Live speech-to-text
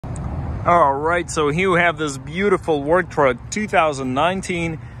All right, so here we have this beautiful work truck,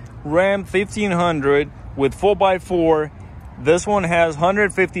 2019 Ram 1500 with 4x4. This one has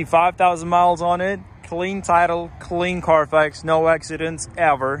 155,000 miles on it. Clean title, clean Carfax, no accidents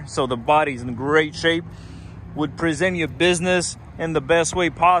ever. So the body's in great shape. Would present your business in the best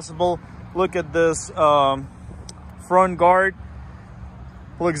way possible. Look at this front guard.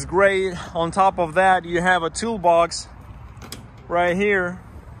 Looks great. On top of that, you have a toolbox right here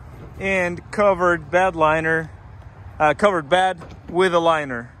and covered bed liner, covered bed with a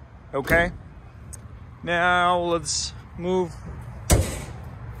liner. Okay, now let's move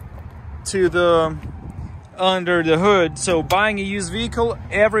to the under the hood. So buying a used vehicle,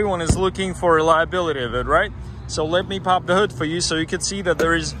 everyone is looking for reliability of it, right? So let me pop the hood for you so you can see that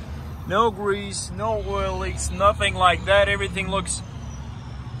there is no grease, no oil leaks, nothing like that. Everything looks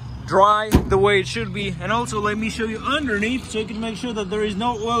dry the way it should be. And also let me show you underneath so you can make sure that there is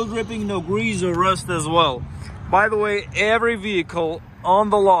no oil dripping, no grease or rust as well. By the way, every vehicle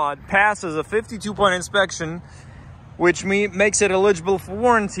on the lot passes a 52-point inspection, which makes it eligible for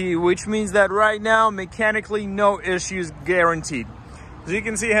warranty, which means that right now mechanically no issues guaranteed. As you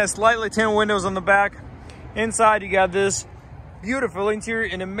can see, it has slightly tinted windows on the back. Inside you got this beautiful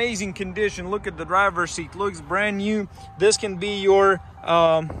interior in amazing condition. Look at the driver's seat, looks brand new. This can be your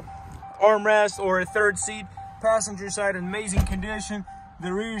armrest or a third seat. Passenger side in amazing condition.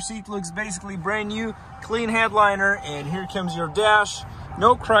 The rear seat looks basically brand new. Clean headliner, and here comes your dash.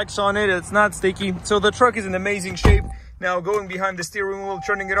 No cracks on it, it's not sticky. So the truck is in amazing shape. Now going behind the steering wheel,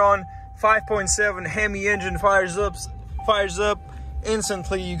 turning it on, 5.7 Hemi engine fires up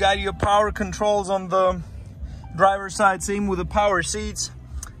instantly. You got your power controls on the driver's side, same with the power seats.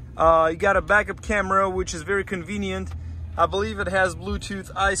 You got a backup camera, which is very convenient. I believe it has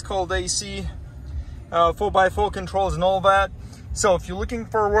Bluetooth, ice cold AC, 4x4 controls and all that. So if you're looking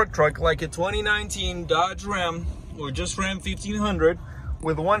for a work truck like a 2019 Dodge Ram or just Ram 1500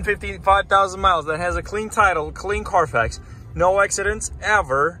 with 155,000 miles that has a clean title, clean Carfax, no accidents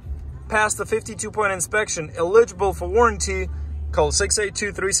ever, passed the 52-point inspection, eligible for warranty, call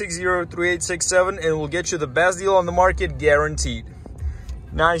 682-360-3867 and we'll get you the best deal on the market, guaranteed.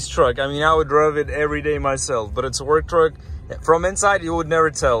 Nice truck. I mean, I would drive it every day myself, but it's a work truck. From inside, you would never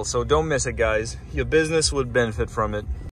tell, so don't miss it, guys. Your business would benefit from it.